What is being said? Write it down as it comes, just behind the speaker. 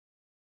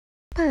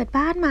ปิด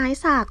บ้านไม้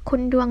สักคุ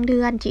ณดวงเดื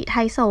อนจิไท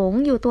ยสง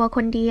อยู่ตัวค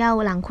นเดียว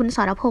หลังคุณส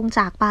รพงษ์จ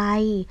ากไป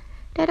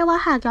ได้ว่า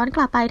หากย้อนก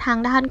ลับไปทาง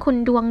ด้านคุณ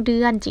ดวงเดื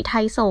อนจิไท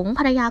ยสงภ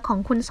รรยาของ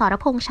คุณสร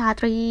พงษ์ชา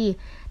ตรี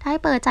ได้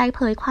เปิดใจเผ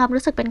ยความ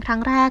รู้สึกเป็นครั้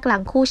งแรกหลั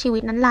งคู่ชีวิ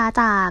ตนั้นลา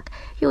จาก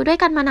อยู่ด้วย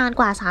กันมานาน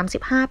กว่า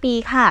35ปี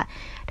ค่ะ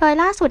โดย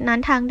ล่าสุดนั้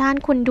นทางด้าน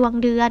คุณดวง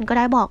เดือนก็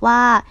ได้บอกว่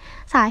า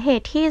สาเห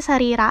ตุที่ส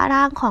รีระ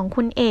ร่างของ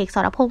คุณเอกส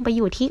รพงษ์ไปอ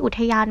ยู่ที่อุ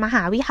ทยานมห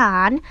าวิหา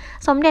ร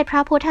สมเด็จพร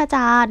ะพุทธจ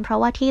ารย์เพราะ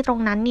ว่าที่ตรง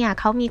นั้นเนี่ย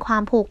เขามีควา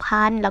มผูก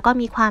พันแล้วก็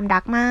มีความรั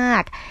กมา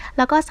กแ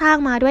ล้วก็สร้าง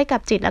มาด้วยกั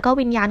บจิตแล้วก็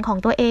วิญญาณของ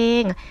ตัวเอ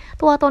ง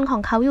ตัวตนขอ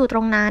งเขาอยู่ตร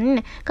งนั้น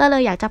ก็เล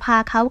ยอยากจะพา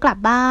เขากลับ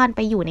บ้านไป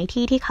อยู่ใน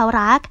ที่ที่เขา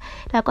รัก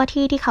แล้วก็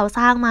ที่ที่เขาส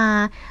ร้างมา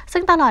ซึ่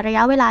งตลอดระย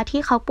ะเวลาที่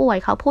เขาป่วย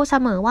เขาพูดเส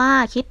มอว่า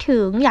คิดถึ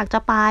งอยากจะ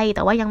ไปแ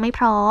ต่ว่ายังไม่พ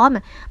ร้อม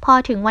พอ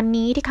ถึงวัน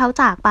นี้ที่เขา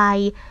จากไป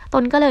ต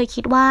นก็เลย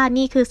คิดว่า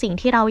นี่คือสิ่ง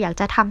ที่เราอยาก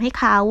จะทำให้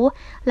เขา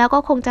แล้วก็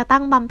คงจะตั้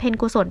งบำเพ็ญ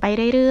กุศลไป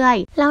เรื่อย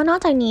ๆแล้วนอก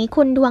จากนี้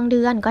คุณดวงเ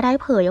ดือนก็ได้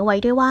เผยเอาไว้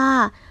ด้วยว่า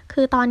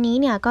คือตอนนี้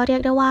เนี่ยก็เรีย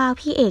กได้ว่า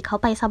พี่เอกเขา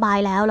ไปสบาย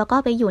แล้วก็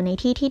ไปอยู่ใน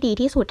ที่ที่ดี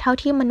ที่สุดเท่า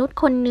ที่มนุษย์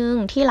คนหนึ่ง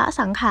ที่ละ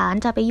สังขาร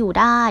จะไปอยู่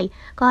ได้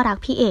ก็รัก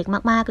พี่เอก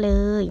มากๆเล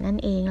ยนั่น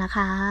เองล่ะ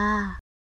ค่ะ